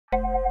Hi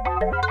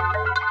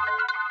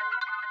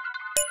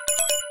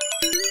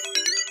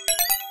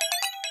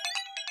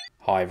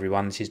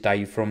everyone, this is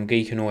Dave from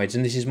Geekanoids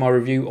and this is my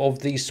review of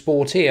the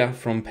Sporteer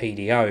from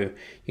PDO. You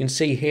can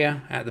see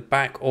here at the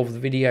back of the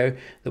video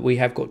that we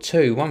have got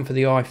two, one for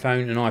the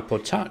iPhone and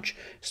iPod Touch,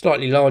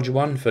 slightly larger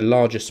one for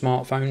larger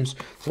smartphones.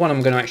 The one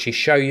I'm going to actually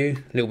show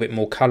you, a little bit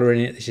more colour in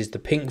it, this is the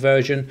pink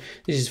version,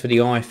 this is for the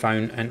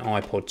iPhone and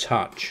iPod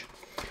Touch.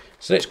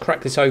 So let's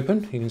crack this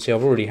open. You can see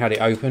I've already had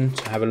it open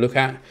to have a look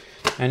at,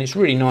 and it's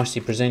really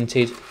nicely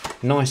presented,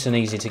 nice and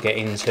easy to get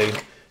into.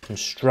 And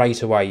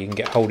straight away you can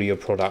get hold of your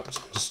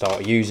product and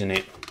start using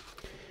it.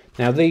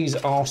 Now these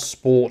are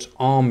sport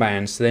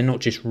armbands, so they're not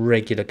just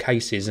regular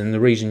cases, and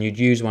the reason you'd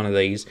use one of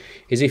these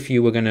is if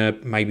you were going to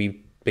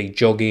maybe be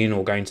jogging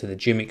or going to the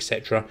gym,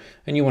 etc.,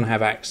 and you want to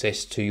have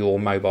access to your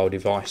mobile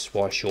device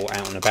whilst you're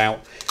out and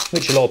about,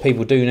 which a lot of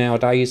people do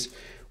nowadays.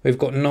 We've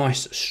got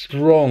nice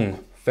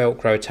strong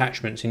Velcro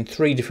attachments in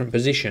 3 different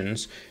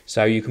positions,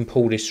 so you can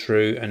pull this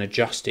through and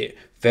adjust it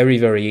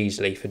very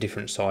easily for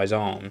different size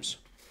arms.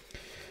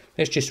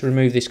 Let's just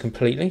remove this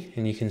completely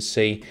and you can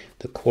see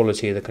the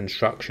quality of the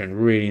construction.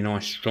 Really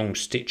nice strong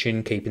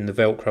stitching, keeping the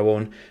Velcro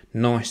on,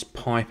 nice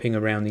piping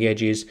around the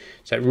edges,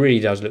 so it really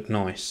does look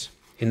nice.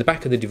 In the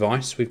back of the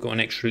device we've got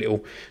an extra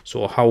little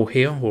sort of hole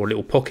here, or a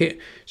little pocket,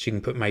 so you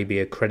can put maybe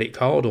a credit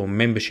card or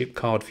membership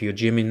card for your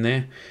gym in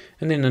there,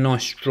 and then a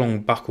nice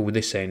strong buckle with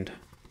this end.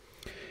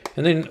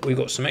 And then we've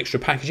got some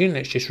extra packaging.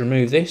 Let's just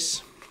remove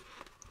this.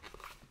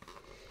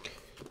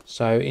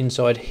 So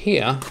inside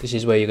here, this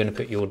is where you're going to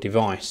put your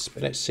device,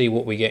 but let's see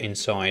what we get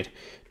inside.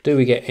 Do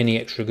we get any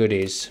extra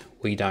goodies?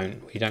 We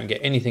don't. We don't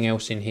get anything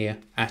else in here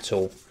at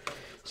all.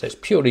 So it's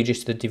purely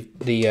just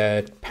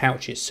the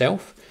pouch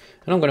itself.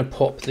 And I'm going to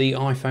pop the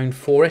iPhone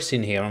 4S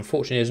in here.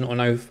 Unfortunately, there's not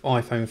an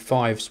iPhone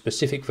 5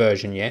 specific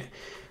version yet.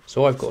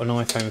 So I've got an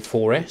iPhone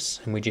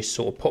 4S, and we just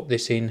sort of pop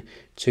this in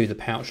to the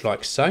pouch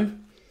like so.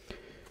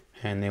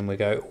 And then we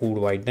go all the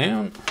way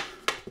down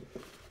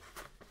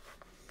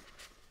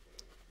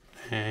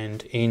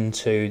and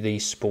into the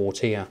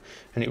Sporteer,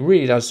 and it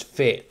really does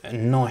fit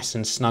nice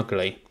and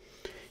snugly.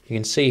 You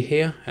can see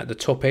here at the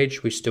top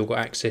edge we've still got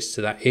access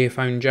to that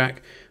earphone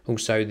jack,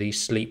 also the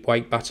sleep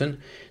wake button.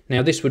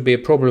 Now this would be a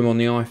problem on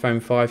the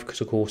iPhone 5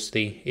 because of course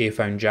the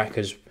earphone jack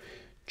has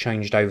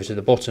changed over to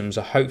the bottom,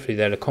 so hopefully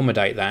they'll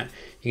accommodate that.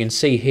 You can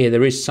see here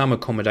there is some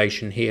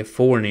accommodation here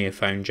for an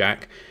earphone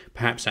jack,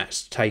 perhaps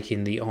that's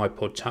taking the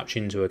iPod Touch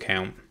into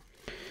account.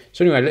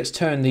 So anyway, let's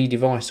turn the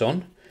device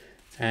on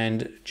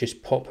and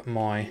just pop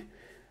my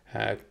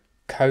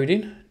code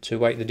in to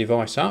wake the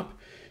device up,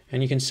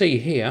 and you can see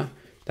here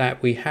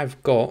that we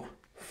have got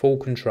full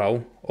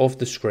control of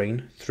the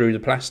screen through the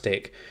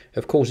plastic.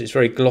 Of course it's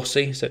very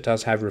glossy, so it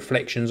does have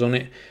reflections on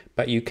it,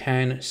 but you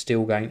can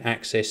still gain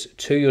access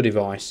to your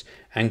device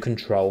and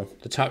control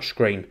the touch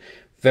screen.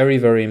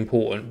 Very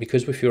important,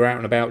 because if you're out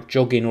and about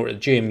jogging or at the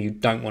gym, you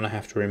don't want to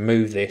have to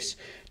remove this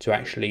to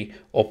actually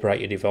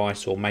operate your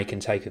device or make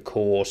and take a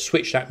call or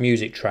switch that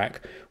music track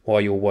while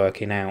you're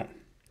working out.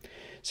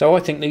 So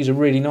I think these are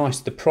really nice.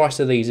 The price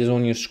of these is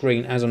on your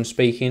screen as I'm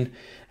speaking,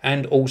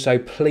 and also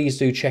please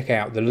do check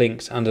out the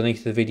links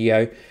underneath the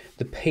video.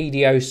 The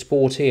PDO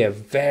Sporteer,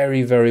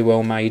 very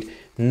well made,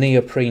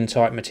 neoprene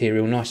type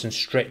material, nice and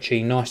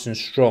stretchy, nice and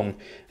strong,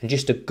 and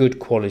just a good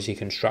quality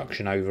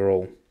construction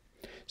overall.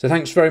 So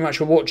thanks very much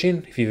for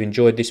watching. If you've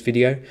enjoyed this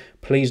video,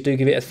 please do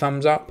give it a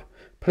thumbs up.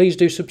 Please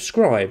do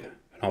subscribe,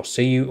 and I'll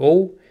see you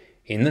all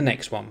in the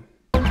next one.